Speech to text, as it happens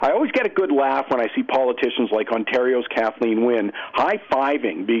always get a good laugh when I see politicians like Ontario's Kathleen Wynne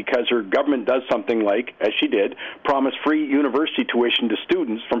high-fiving because her government does something like, as she did, promise free university tuition to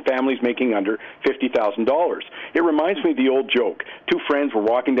students from families making under $50,000. It reminds me of the old joke. Two friends were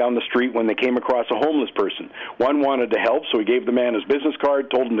walking down the street when they came across a homeless person. One wanted to help, so he gave the man his business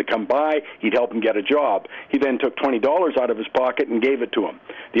card, told him to come by, he'd help him get a job. He then took $20 out of his pocket and gave it to him.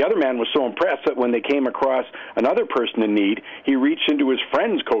 The other man was so impressed that when they came across another person in need, he reached into his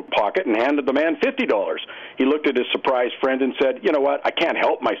friend's coat pocket and handed the man $50. He looked at his surprised friend and said, "You know what, I can't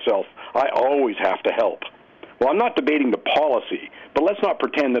help myself. I always have to help." Well, I'm not debating the policy, but let's not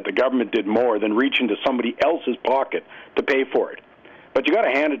pretend that the government did more than reach into somebody else's pocket to pay for it. But you got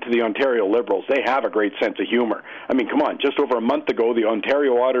to hand it to the Ontario Liberals. They have a great sense of humor. I mean, come on, just over a month ago, the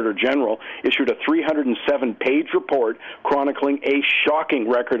Ontario Auditor General issued a 307-page report chronicling a shocking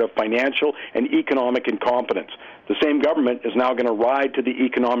record of financial and economic incompetence. The same government is now going to ride to the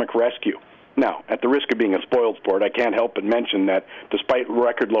economic rescue. Now, at the risk of being a spoiled sport, I can't help but mention that despite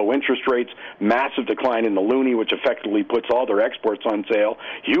record low interest rates, massive decline in the loonie, which effectively puts all their exports on sale,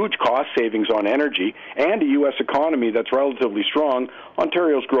 huge cost savings on energy, and a U.S. economy that's relatively strong,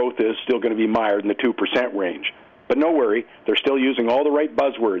 Ontario's growth is still going to be mired in the 2% range. But no worry, they're still using all the right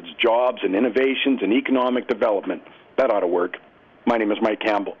buzzwords, jobs and innovations and economic development. That ought to work. My name is Mike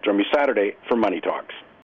Campbell. Join me Saturday for Money Talks.